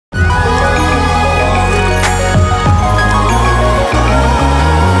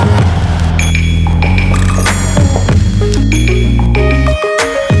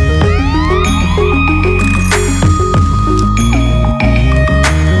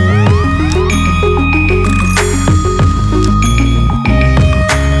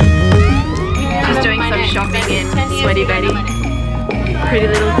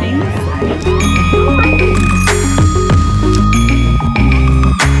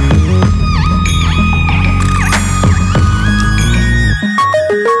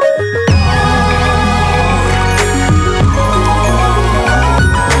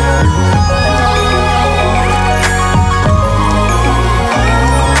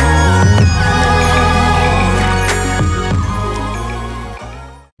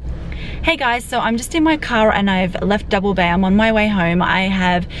guys, so I'm just in my car and I've left Double Bay. I'm on my way home. I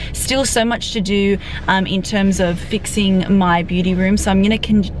have still so much to do in terms of fixing my beauty room, so I'm going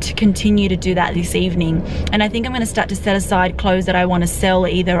to continue to do that this evening. And I think I'm going to start to set aside clothes that I want to sell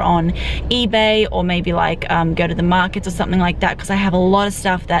either on eBay or maybe like go to the markets or something like that, because I have a lot of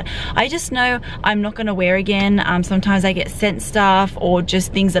stuff that I just know I'm not going to wear again. Sometimes I get sent stuff or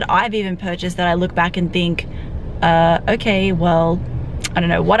just things that I've even purchased that I look back and think, okay, well, I don't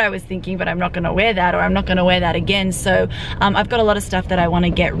know what I was thinking, but I'm not going to wear that, or I'm not going to wear that again. So I've got a lot of stuff that I want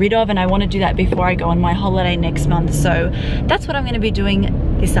to get rid of, and I want to do that before I go on my holiday next month. So that's what I'm going to be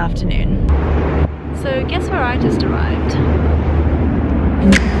doing this afternoon. So guess where I just arrived?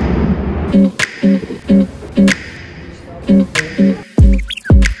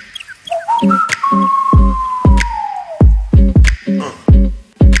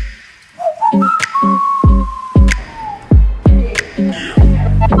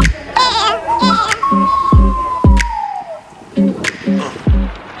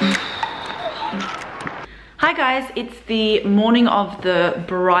 Hi guys, it's the morning of the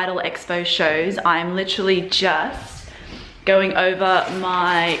Bridal Expo shows. I'm literally just going over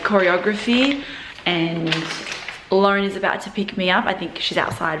my choreography and Lauren is about to pick me up. I think she's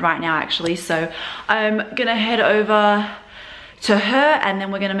outside right now actually, so I'm gonna head over to her and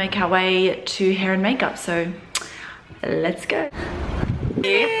then we're gonna make our way to hair and makeup, so let's go.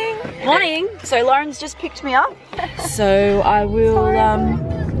 Morning. So Lauren's just picked me up, so I will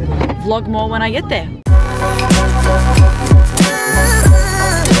vlog more when I get there.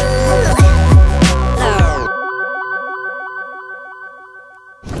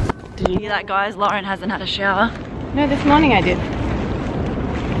 Did you hear that, guys? Lauren hasn't had a shower. No, this morning I did.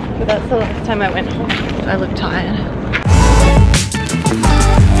 But that's the last time I went home. I look tired.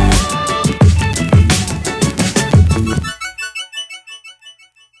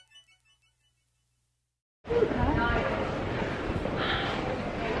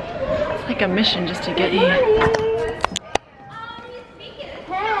 It's like a mission just to get here.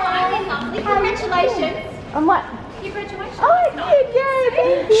 Congratulations. On what? Your graduation. Oh, I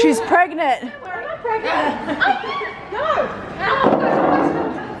did, yay! She's pregnant. I'm not pregnant. No.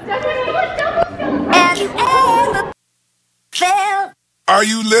 Are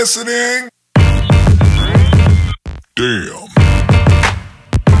you listening? Damn.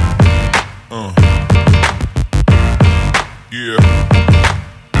 Yeah.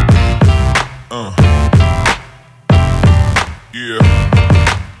 Yeah.